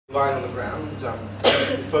Lying on the ground,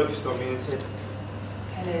 focused on me and said,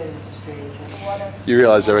 "Hello, stranger." You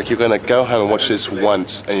realise, Eric, you're going to go home and watch this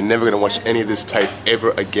once, and you're never going to watch any of this tape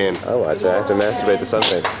ever again. I'll watch it. I have to masturbate to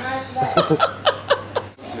something.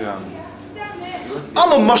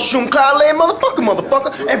 I'm a mushroom cloud laying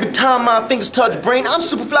motherfucker. Every time my fingers touch brain, I'm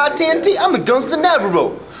Superfly TNT. I'm the guns to the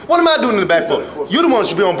Navarro. What am I doing in the back for? You're the one who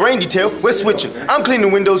should be on brain detail. We're switching. I'm cleaning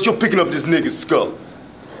the windows. You're picking up this nigga's skull.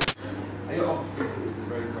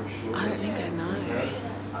 I don't think I know.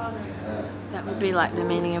 That would be like the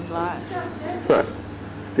meaning of life. Right.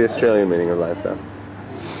 The Australian meaning of life, though.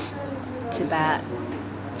 It's about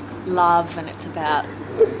love and it's about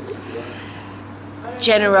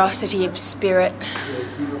generosity of spirit.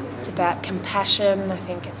 It's about compassion. I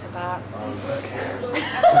think it's about...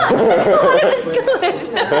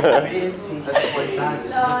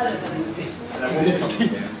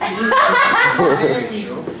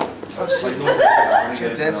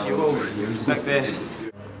 Back there.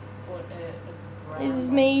 This is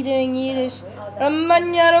me doing Yiddish.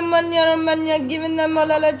 Romanya, Romanya, Romanya, giving them all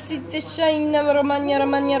let's it to shine. Romanya,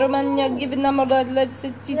 Romanya, Romanya, giving them all let's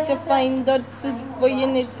it to find. That's for you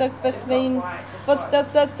need suck for clean. Was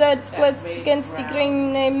das jetzt quest against die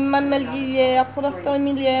green Mammelie,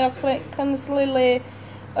 Apostamille, Kanslile,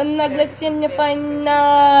 and Nagletsian find.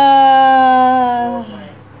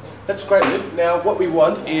 That's great, Liv. Now, what we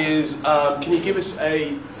want is, can you give us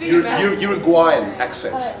a Uruguayan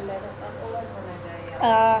accent?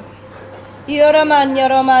 Romanya,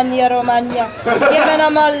 Romanya, Romanya. Given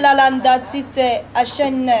them all la landa, Sitze,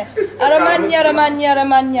 Ashenne. Romanya, Romanya,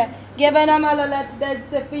 Romanya. Given them all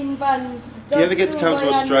that fin van. If you ever get to come to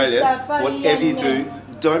Australia, whatever you do,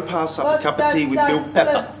 don't pass up a cup of tea with Bill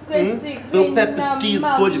Pepper. Bill Pepper tea is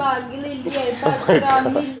gorgeous.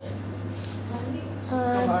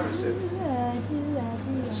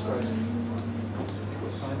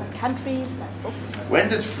 When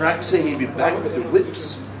did Frank say he'd be back with the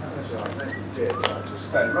whips? Just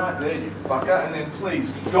stay right there, you fucker, and then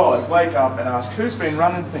please, God, wake up and ask who's been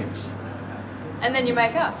running things. And then you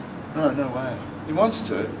make up. No, no way. He wants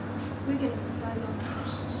to.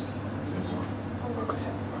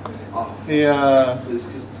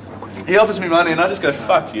 He offers me money and I just go,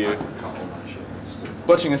 fuck you.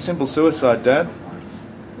 Watching a simple suicide, Dad.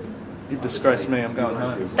 You've disgraced me, I'm going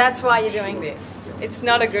home. That's why you're doing this. It's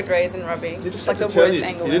not a good reason, Robbie. It's like the worst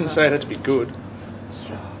angle. You didn't say it had to be good.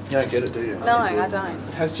 You don't get it, do you? No, I don't.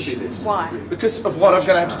 It has to be this. Why? Because of what I'm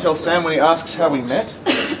going to have to tell Sam when he asks how we met.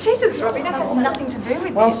 Jesus, Robbie, that has nothing to do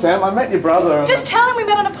with Well, this. Sam, I met your brother. Just tell him we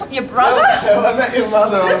met on a plane. Your brother? No, Sam, I met your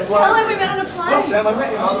mother on a Just flight. tell him we met on a plane. Well, Sam, I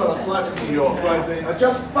met your mother on a flight to New York. I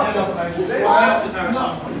just fucked up an angel there.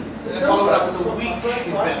 Follow it up with a week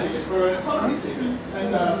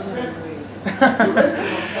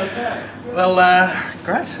Well,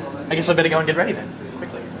 great. I guess I better go and get ready then,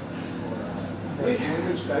 quickly.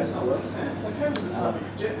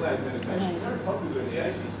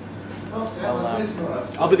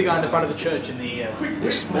 I'll be the guy in the front of the church in the...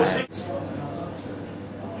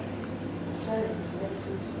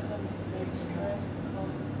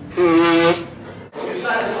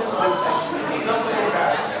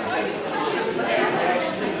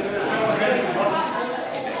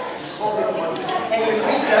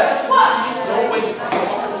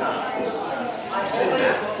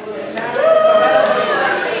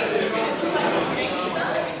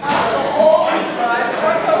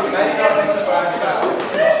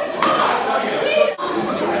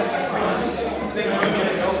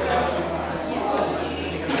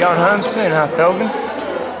 Going home soon, huh, Felden?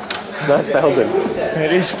 Not Felden.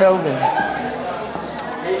 It is Felden.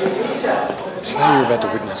 Today you're about to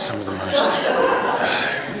witness some of the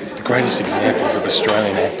the greatest examples of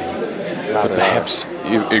Australian acting. But perhaps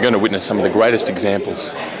you're going to witness some of the greatest examples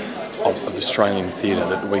of Australian theatre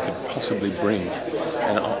that we could possibly bring.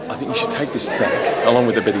 And I think you should take this back, along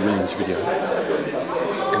with the Betty Williams video,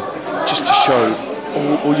 and just to show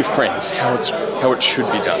all your friends how it should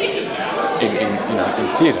be done in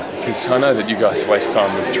theatre. Because I know that you guys waste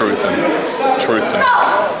time with truth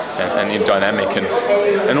and in dynamic and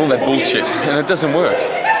all that bullshit, and it doesn't work.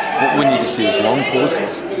 What we need to see is long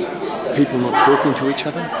pauses, people not talking to each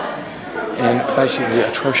other, and basically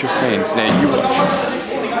atrocious scenes. Now you watch.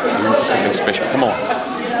 You're in for something special. Come on.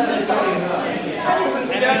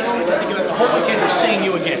 The whole weekend we're seeing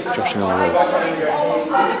you again. Joshing on the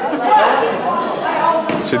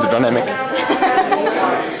roof. See the dynamic?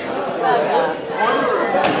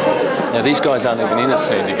 Now these guys aren't even in a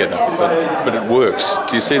scene together, but it works.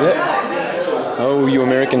 Do you see that? Oh, you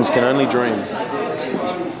Americans can only dream.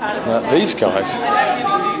 Now these guys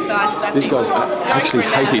actually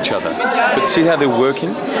hate each other. But see how they're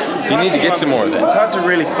working? You need to get some more of It's that. hard to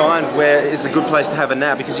really find where is a good place to have a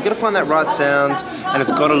nap because you got to find that right sound, and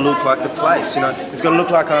it's got to look like the place. You know, it's got to look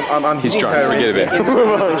like I'm He's hitting drunk. her Forget in, about it. in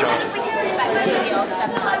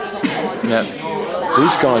the Now,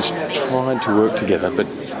 these guys tried to work together, but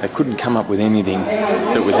they couldn't come up with anything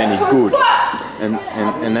that was any good. And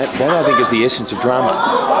that I think is the essence of drama.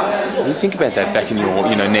 You think about that back in your,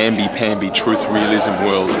 namby-pamby truth realism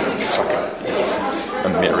world of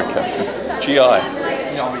fucking America. GI.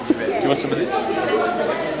 Do you want some of this?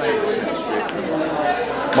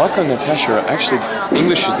 Michael and Natasha are actually,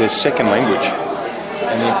 English is their second language.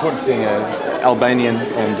 And the important thing are Albanian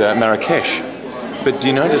and Marrakesh. But do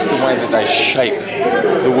you notice the way that they shape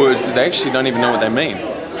the words that they actually don't even know what they mean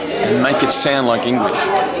and make it sound like English?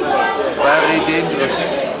 It's very dangerous.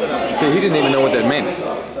 See, he didn't even know what that meant.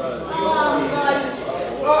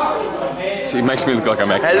 See, it makes me look like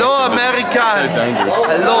I'm acting. Hello, American. So dangerous.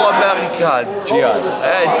 Hello, American. GI.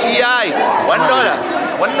 GI. $1.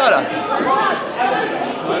 $1.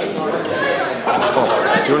 Oh,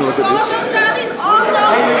 do you want to look at this?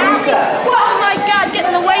 Oh my God, get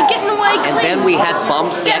in the way, get in the way, And then we had bomb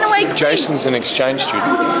Get in the way, sets. Jason's an exchange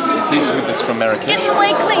student. He's with us from Marrakesh. get in the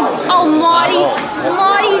way, clean. Oh, Marty,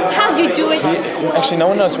 how'd you do it? Actually, no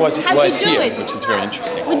one knows why How'd he's you do here, it? which is very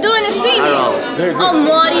interesting. We're doing a scene Hello. here. Very good. Oh,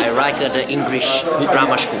 Marty, I like the English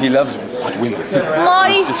drama school. He loves white women.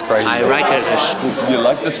 Marty, It's just crazy. I like the school. You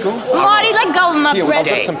like the school? Marty, let go of my Here, I've breath.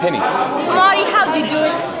 got some pennies. Marty, how'd you do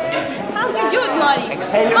it? How'd you do it, Marty?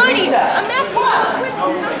 Marty, I'm asking you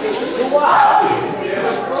a question.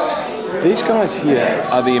 These guys here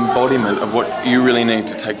are the embodiment of what you really need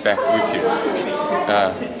to take back with you.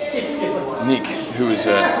 Nick, who is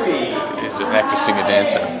an actor, singer,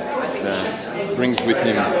 dancer, brings with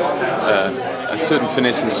him a certain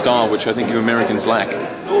finesse and style which I think you Americans lack.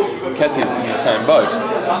 Kathy is in the same boat,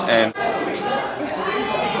 and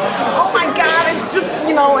Oh my God, it's just,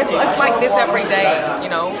 it's like this every day,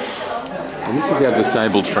 this is our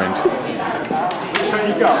disabled friend. There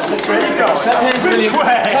you go. There you go. Clap hands, William.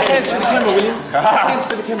 Clap hands for the camera, William. Clap hands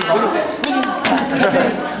for the camera, William.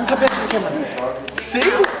 Clap hands for the camera. See?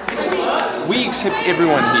 We accept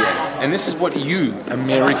everyone here, and this is what you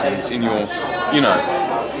Americans in your,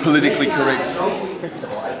 politically correct.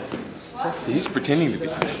 See, he's pretending to be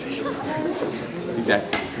spacey. He's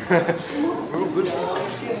acting.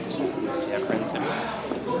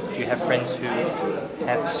 Do you have friends who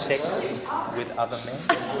have sex with other men?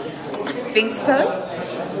 I think so.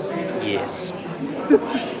 Yes.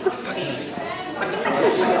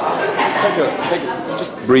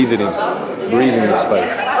 Just breathe it in. Breathe in the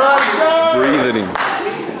space. Breathe it in.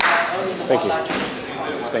 Thank you.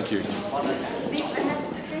 Thank you.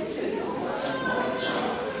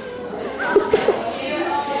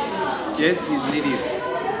 Yes, he's an idiot.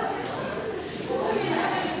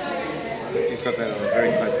 He's got that on a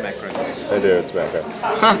very close macro. They do, it's macro.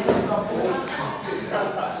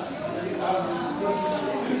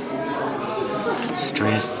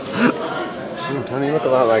 Stress. Tony, you look a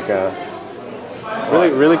lot like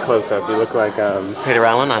really close up. You look like Peter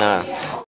Allen, I know.